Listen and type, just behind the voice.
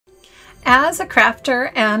As a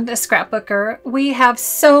crafter and a scrapbooker, we have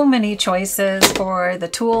so many choices for the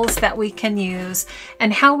tools that we can use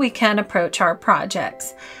and how we can approach our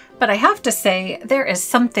projects. But I have to say, there is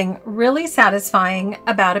something really satisfying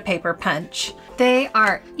about a paper punch. They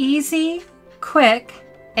are easy, quick,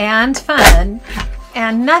 and fun,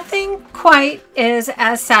 and nothing quite is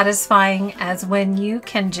as satisfying as when you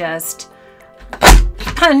can just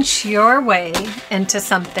punch your way into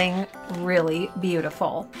something really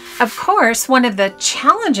beautiful. Of course, one of the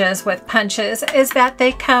challenges with punches is that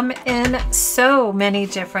they come in so many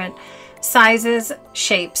different sizes,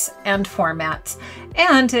 shapes, and formats,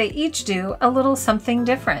 and they each do a little something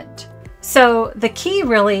different. So the key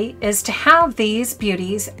really is to have these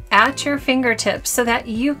beauties at your fingertips so that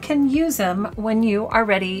you can use them when you are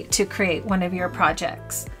ready to create one of your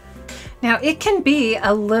projects. Now, it can be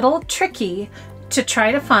a little tricky to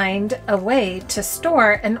try to find a way to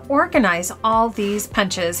store and organize all these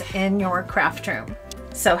punches in your craft room.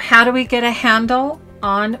 So how do we get a handle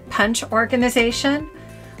on punch organization?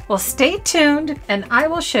 Well, stay tuned and I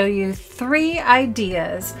will show you 3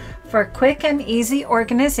 ideas for quick and easy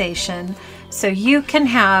organization so you can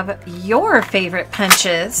have your favorite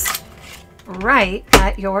punches right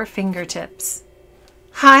at your fingertips.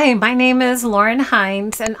 Hi, my name is Lauren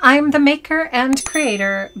Hines, and I'm the maker and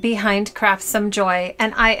creator behind Craft Some Joy,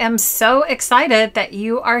 and I am so excited that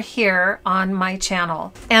you are here on my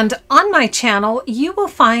channel. And on my channel, you will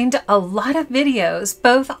find a lot of videos,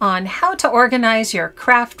 both on how to organize your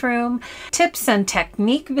craft room, tips and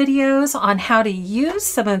technique videos on how to use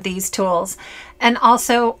some of these tools, and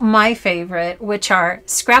also my favorite, which are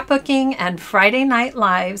scrapbooking and Friday Night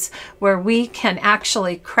Lives, where we can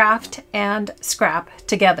actually craft and scrap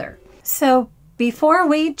together. So before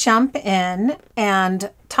we jump in and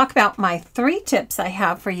talk about my 3 tips I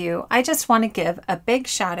have for you, I just want to give a big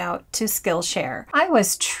shout out to Skillshare. I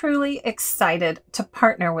was truly excited to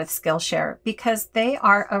partner with Skillshare because they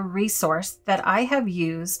are a resource that I have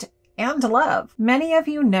used and love. Many of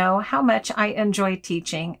you know how much I enjoy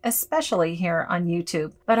teaching, especially here on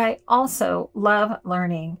YouTube, but I also love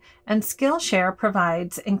learning, and Skillshare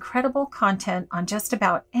provides incredible content on just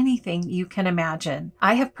about anything you can imagine.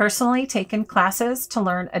 I have personally taken classes to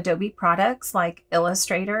learn Adobe products like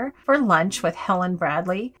Illustrator, For Lunch with Helen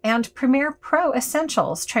Bradley, and Premiere Pro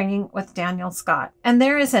Essentials training with Daniel Scott. And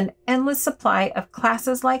there is an endless supply of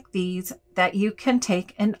classes like these that you can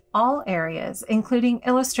take in all areas, including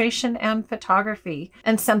illustration and photography,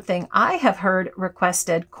 and something I have heard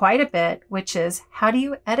requested quite a bit, which is how do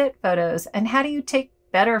you edit photos and how do you take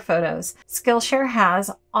better photos? Skillshare has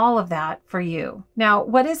all of that for you. Now,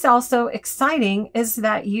 what is also exciting is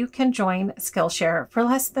that you can join Skillshare for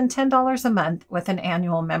less than $10 a month with an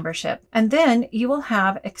annual membership, and then you will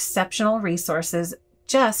have exceptional resources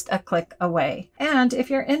just a click away. And if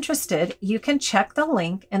you're interested, you can check the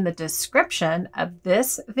link in the description of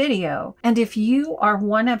this video. And if you are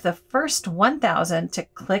one of the first 1,000 to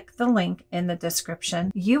click the link in the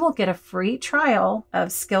description, you will get a free trial of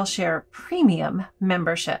Skillshare Premium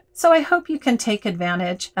membership. So I hope you can take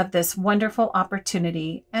advantage of this wonderful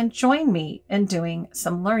opportunity and join me in doing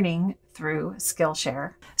some learning through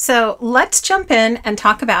Skillshare. So let's jump in and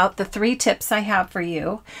talk about the 3 tips I have for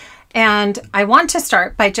you. And I want to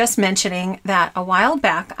start by just mentioning that a while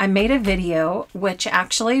back I made a video which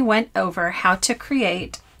actually went over how to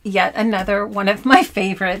create yet another one of my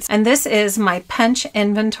favorites, and this is my punch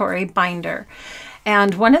inventory binder.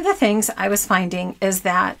 And one of the things I was finding is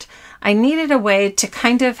that I needed a way to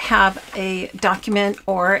kind of have a document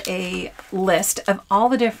or a list of all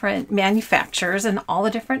the different manufacturers and all the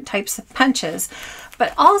different types of punches,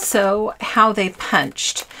 but also how they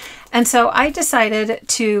punched. And so I decided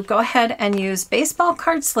to go ahead and use baseball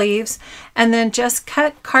card sleeves and then just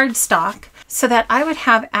cut cardstock so that I would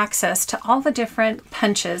have access to all the different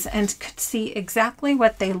punches and could see exactly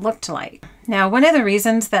what they looked like. Now, one of the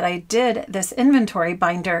reasons that I did this inventory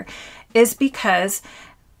binder is because,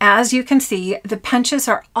 as you can see, the punches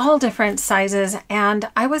are all different sizes, and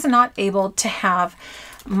I was not able to have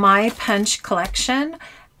my punch collection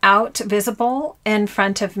out visible in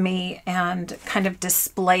front of me and kind of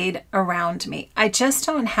displayed around me. I just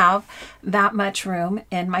don't have that much room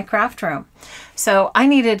in my craft room. So I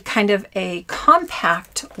needed kind of a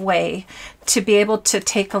compact way to be able to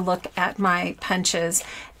take a look at my punches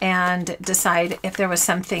and decide if there was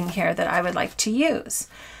something here that I would like to use.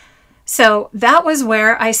 So that was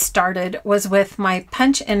where I started, was with my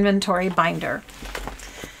punch inventory binder.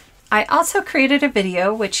 I also created a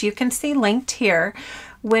video, which you can see linked here,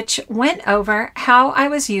 which went over how I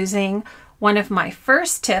was using one of my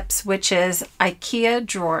first tips, which is IKEA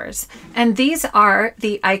drawers. And these are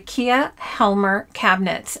the IKEA Helmer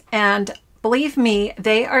cabinets. And believe me,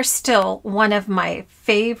 they are still one of my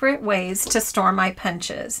favorite ways to store my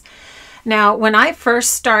punches. Now, when I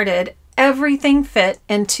first started, everything fit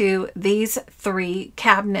into these 3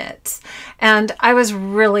 cabinets, and I was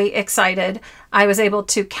really excited. I was able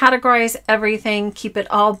to categorize everything, keep it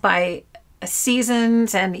all by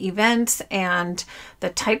seasons and events and the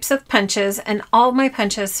types of punches, and all my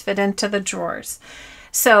punches fit into the drawers.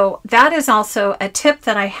 So that is also a tip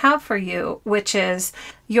that I have for you, which is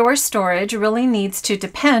your storage really needs to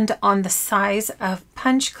depend on the size of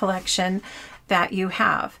punch collection that you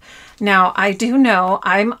have. Now, I do know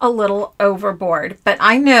I'm a little overboard, but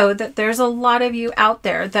I know that there's a lot of you out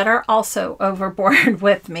there that are also overboard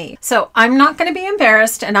with me. So I'm not going to be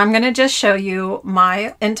embarrassed, and I'm going to just show you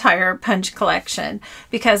my entire punch collection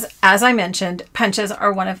because, as I mentioned, punches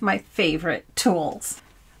are one of my favorite tools.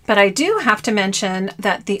 But I do have to mention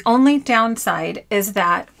that the only downside is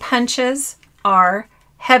that punches are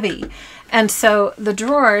heavy. And so the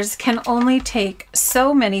drawers can only take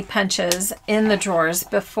so many punches in the drawers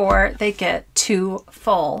before they get too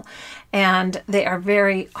full. And they are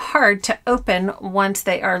very hard to open once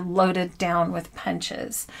they are loaded down with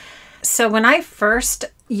punches. So when I first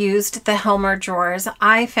used the Helmer drawers,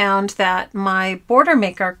 I found that my border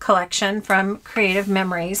maker collection from Creative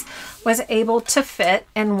Memories was able to fit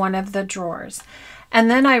in one of the drawers. And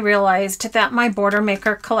then I realized that my border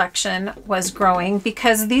maker collection was growing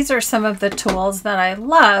because these are some of the tools that I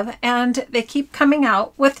love, and they keep coming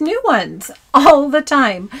out with new ones all the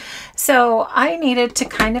time. So I needed to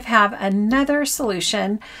kind of have another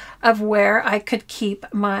solution of where I could keep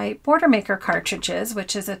my border maker cartridges,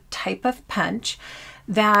 which is a type of punch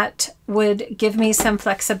that would give me some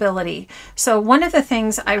flexibility. So one of the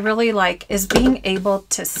things I really like is being able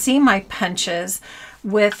to see my punches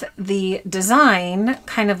with the design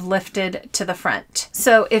kind of lifted to the front.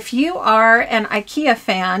 So if you are an IKEA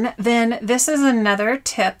fan, then this is another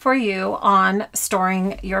tip for you on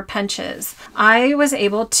storing your punches. I was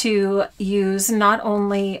able to use not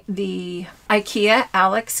only the IKEA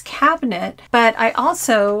Alex cabinet, but I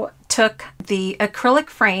also took the acrylic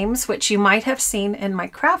frames, which you might have seen in my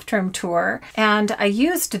craft room tour, and I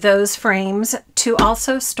used those frames to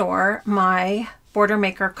also store my border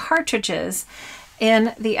maker cartridges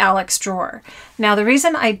in the Alex drawer. Now, the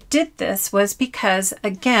reason I did this was because,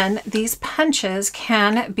 again, these punches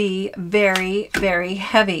can be very, very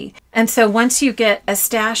heavy. And so once you get a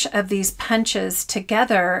stash of these punches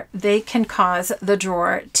together, they can cause the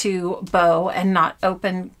drawer to bow and not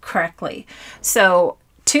open correctly. So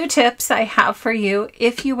 2 tips I have for you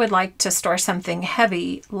if you would like to store something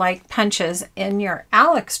heavy like punches in your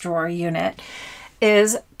Alex drawer unit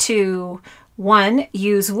is to 1,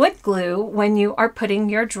 use wood glue when you are putting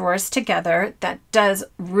your drawers together. That does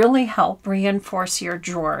really help reinforce your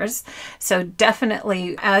drawers. So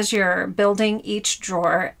definitely, as you're building each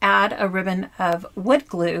drawer, add a ribbon of wood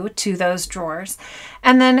glue to those drawers.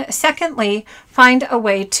 And then secondly, find a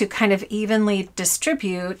way to kind of evenly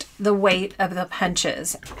distribute the weight of the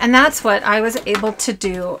punches. And that's what I was able to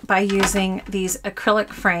do by using these acrylic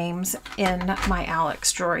frames in my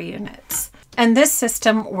Alex drawer units. And this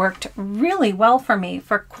system worked really well for me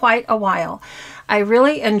for quite a while. I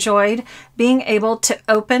really enjoyed being able to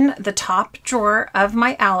open the top drawer of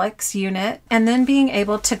my Alex unit and then being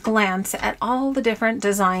able to glance at all the different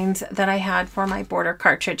designs that I had for my border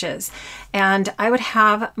cartridges. And I would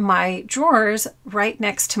have my drawers right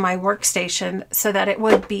next to my workstation so that it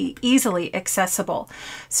would be easily accessible.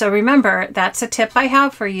 So remember, that's a tip I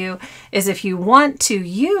have for you, is if you want to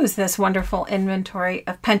use this wonderful inventory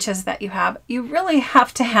of punches that you have, you really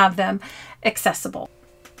have to have them accessible.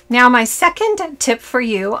 Now, my second tip for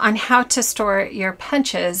you on how to store your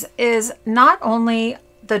punches is not only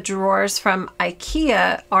the drawers from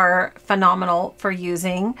IKEA are phenomenal for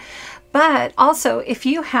using, but also if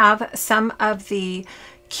you have some of the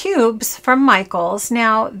cubes from Michaels.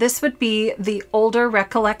 Now, this would be the older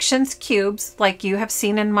Recollections cubes like you have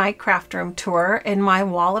seen in my craft room tour in my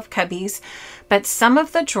wall of cubbies, but some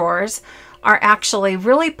of the drawers are actually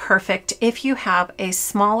really perfect if you have a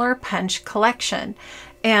smaller punch collection.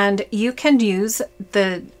 And you can use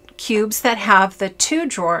the cubes that have the 2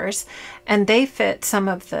 drawers, and they fit some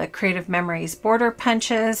of the Creative Memories border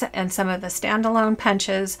punches and some of the standalone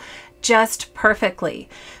punches just perfectly.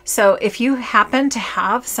 So if you happen to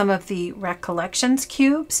have some of the Recollections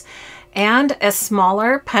cubes and a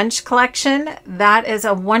smaller punch collection, that is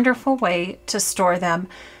a wonderful way to store them.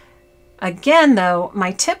 Again, though,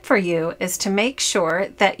 my tip for you is to make sure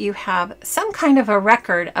that you have some kind of a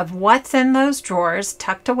record of what's in those drawers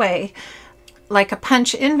tucked away, like a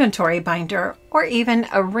punch inventory binder or even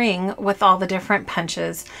a ring with all the different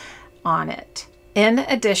punches on it. In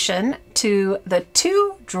addition to the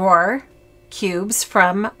 2 drawer cubes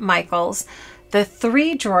from Michaels, the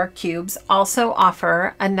 3 drawer cubes also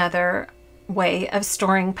offer another way of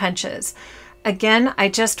storing punches. Again, I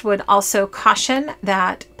just would also caution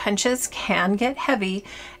that punches can get heavy,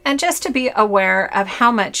 and just to be aware of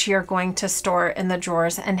how much you're going to store in the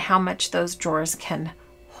drawers and how much those drawers can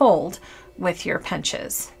hold with your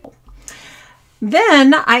punches.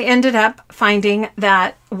 Then I ended up finding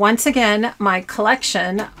that once again my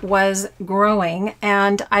collection was growing,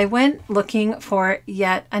 and I went looking for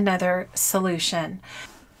yet another solution.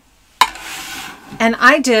 And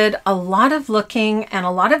I did a lot of looking and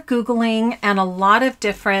a lot of Googling and a lot of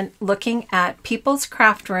different looking at people's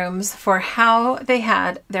craft rooms for how they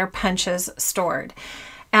had their punches stored.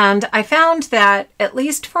 And I found that, at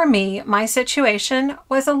least for me, my situation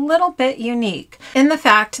was a little bit unique in the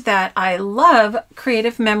fact that I love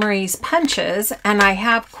Creative Memories punches, and I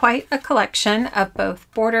have quite a collection of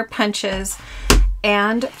both border punches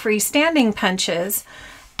and freestanding punches,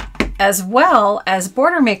 as well as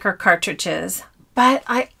border maker cartridges. But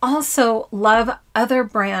I also love other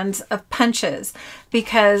brands of punches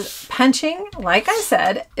because punching, like I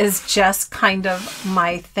said, is just kind of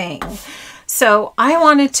my thing. So I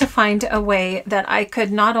wanted to find a way that I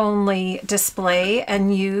could not only display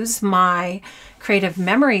and use my Creative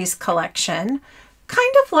Memories collection,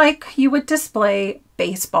 kind of like you would display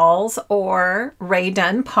baseballs or Ray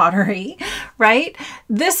Dunn pottery, right?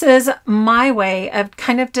 This is my way of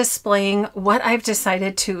kind of displaying what I've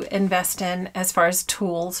decided to invest in as far as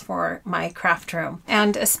tools for my craft room,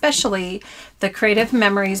 and especially the Creative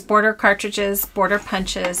Memories border cartridges, border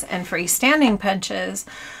punches, and freestanding punches.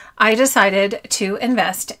 I decided to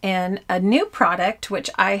invest in a new product which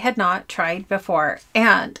I had not tried before,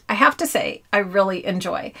 and I have to say I really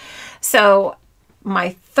enjoy. So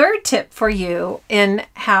my third tip for you in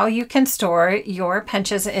how you can store your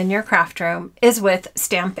punches in your craft room is with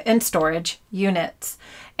stamp and storage units.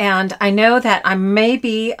 And I know that I may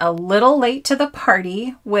be a little late to the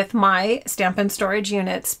party with my stamp and storage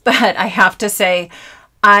units, but I have to say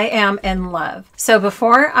I am in love. So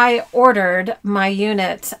before I ordered my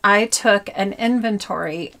units, I took an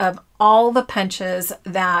inventory of all the punches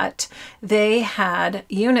that they had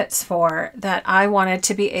units for that I wanted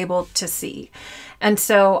to be able to see. And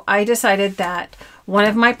so I decided that one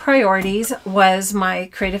of my priorities was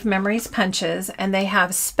my Creative Memories punches, and they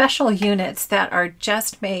have special units that are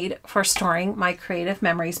just made for storing my Creative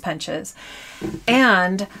Memories punches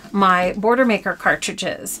and my Border Maker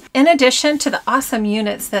cartridges. In addition to the awesome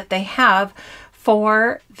units that they have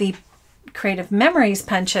for the Creative Memories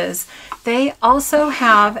punches, they also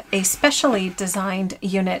have a specially designed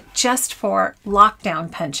unit just for lockdown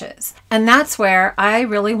punches. And that's where I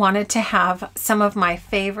really wanted to have some of my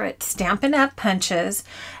favorite Stampin' Up! Punches,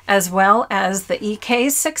 as well as the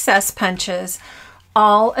EK's Success punches,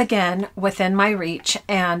 all again within my reach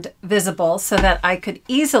and visible so that I could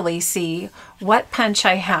easily see what punch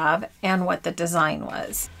I have and what the design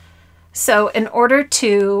was. So in order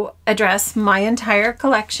to address my entire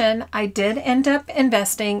collection, I did end up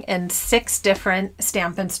investing in 6 different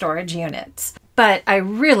stamp and storage units. But I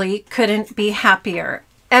really couldn't be happier.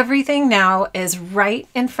 Everything now is right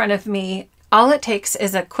in front of me. All it takes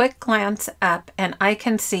is a quick glance up and I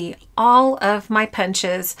can see all of my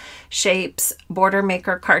punches, shapes, border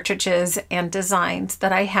maker cartridges, and designs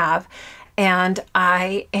that I have. And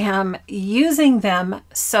I am using them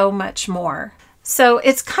so much more. So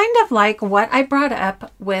it's kind of like what I brought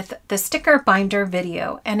up with the sticker binder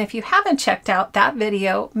video. And if you haven't checked out that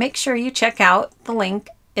video, make sure you check out the link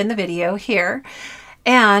in the video here.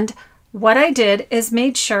 And what I did is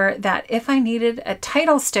made sure that if I needed a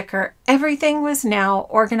title sticker, everything was now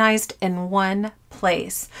organized in one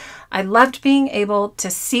place. I loved being able to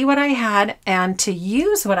see what I had and to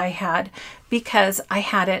use what I had because I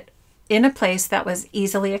had it in a place that was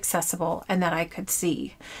easily accessible and that I could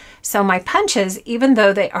see. So my punches, even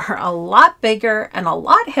though they are a lot bigger and a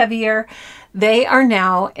lot heavier, they are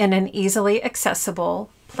now in an easily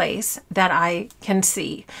accessible place that I can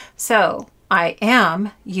see. So I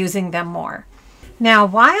am using them more. Now,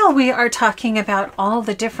 while we are talking about all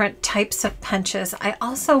the different types of punches, I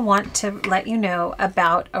also want to let you know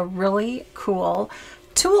about a really cool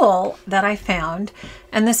tool that I found,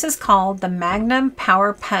 and this is called the Magnum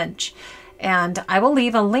Power Punch. And I will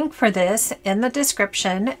leave a link for this in the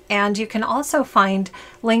description, and you can also find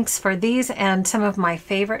links for these and some of my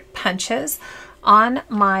favorite punches on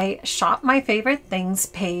my Shop My Favorite Things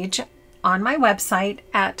page on my website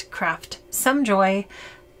at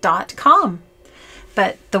craftsomejoy.com.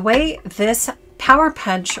 But the way this Power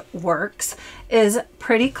Punch works is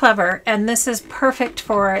pretty clever, and this is perfect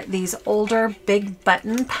for these older big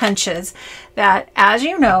button punches that, as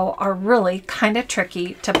you know, are really kind of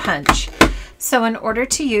tricky to punch. So in order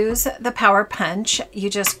to use the Power Punch, you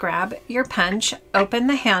just grab your punch, open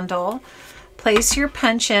the handle, place your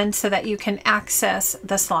punch in so that you can access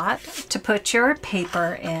the slot to put your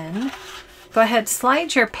paper in. Go ahead,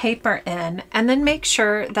 slide your paper in, and then make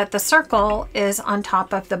sure that the circle is on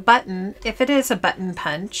top of the button if it is a button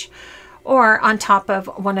punch, or on top of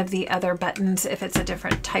one of the other buttons if it's a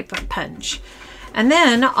different type of punch. And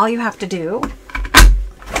then all you have to do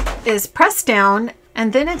is press down,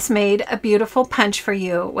 and then it's made a beautiful punch for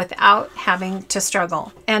you without having to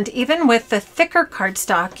struggle. And even with the thicker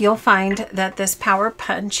cardstock, you'll find that this Power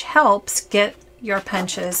Punch helps get your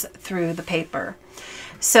punches through the paper.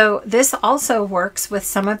 So this also works with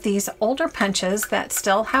some of these older punches that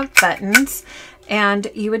still have buttons,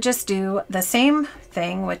 and you would just do the same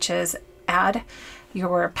thing, which is add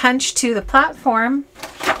your punch to the platform,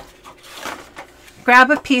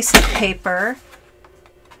 grab a piece of paper,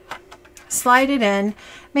 slide it in,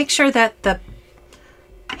 make sure that the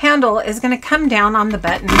handle is going to come down on the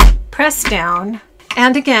button, press down,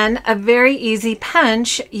 and again, a very easy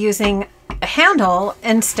punch using a handle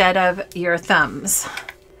instead of your thumbs.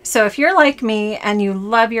 So if you're like me and you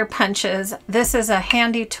love your punches, this is a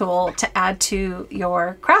handy tool to add to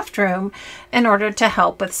your craft room in order to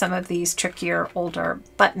help with some of these trickier older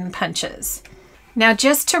button punches. Now,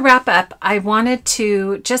 just to wrap up, I wanted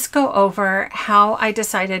to just go over how I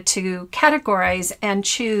decided to categorize and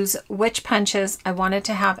choose which punches I wanted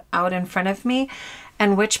to have out in front of me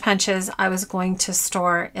and which punches I was going to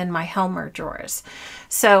store in my Helmer drawers.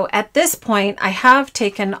 So at this point, I have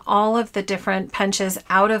taken all of the different punches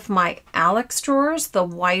out of my Alex drawers, the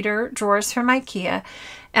wider drawers from IKEA,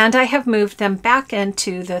 and I have moved them back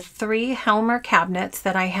into the 3 Helmer cabinets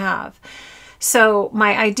that I have. So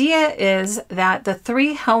my idea is that the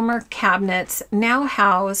 3 Helmer cabinets now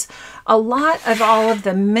house a lot of all of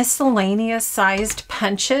the miscellaneous sized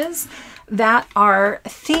punches that are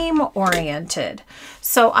theme oriented.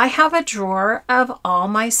 So I have a drawer of all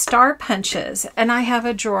my star punches, and I have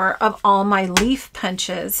a drawer of all my leaf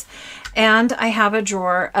punches, and I have a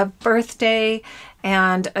drawer of birthday,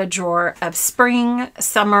 and a drawer of spring,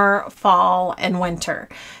 summer, fall, and winter.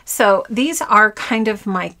 So these are kind of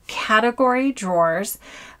my category drawers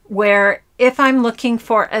where if I'm looking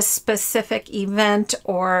for a specific event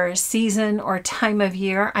or season or time of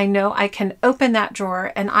year, I know I can open that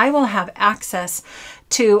drawer and I will have access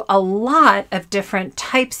to a lot of different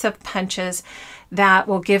types of punches that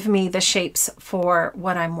will give me the shapes for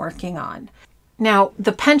what I'm working on. Now,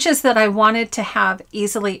 the punches that I wanted to have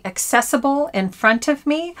easily accessible in front of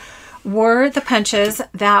me were the punches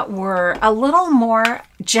that were a little more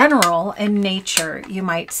general in nature, you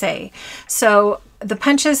might say. So the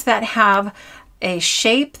punches that have a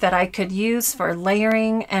shape that I could use for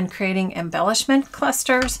layering and creating embellishment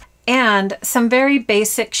clusters, and some very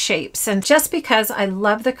basic shapes. And just because I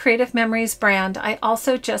love the Creative Memories brand, I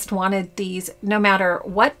also just wanted these, no matter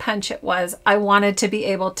what punch it was, I wanted to be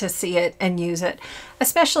able to see it and use it,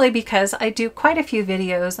 especially because I do quite a few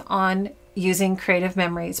videos on using Creative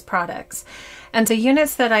Memories products. And the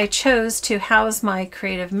units that I chose to house my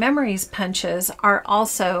Creative Memories punches are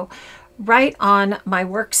also right on my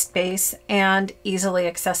workspace and easily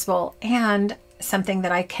accessible, and something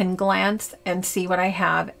that I can glance and see what I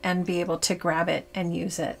have and be able to grab it and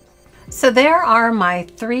use it. So there are my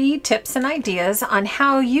 3 tips and ideas on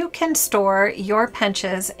how you can store your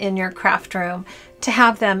punches in your craft room to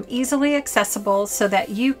have them easily accessible so that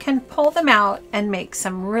you can pull them out and make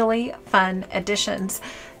some really fun additions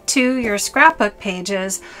to your scrapbook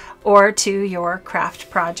pages or to your craft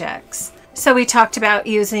projects. So we talked about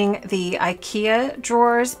using the IKEA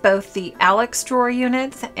drawers, both the Alex drawer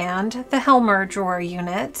units and the Helmer drawer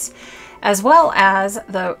units, as well as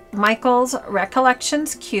the Michaels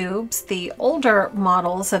Recollections cubes, the older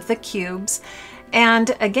models of the cubes,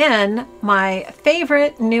 and again, my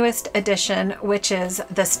favorite newest addition, which is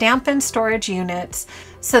the Stampin' Storage units,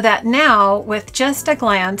 so that now with just a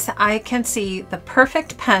glance, I can see the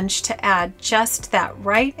perfect punch to add just that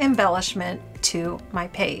right embellishment to my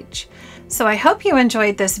page. So I hope you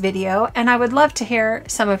enjoyed this video, and I would love to hear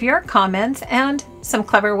some of your comments and some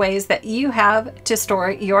clever ways that you have to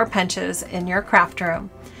store your punches in your craft room.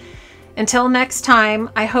 Until next time,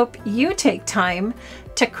 I hope you take time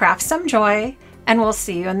to craft some joy, and we'll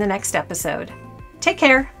see you in the next episode. Take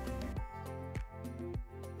care.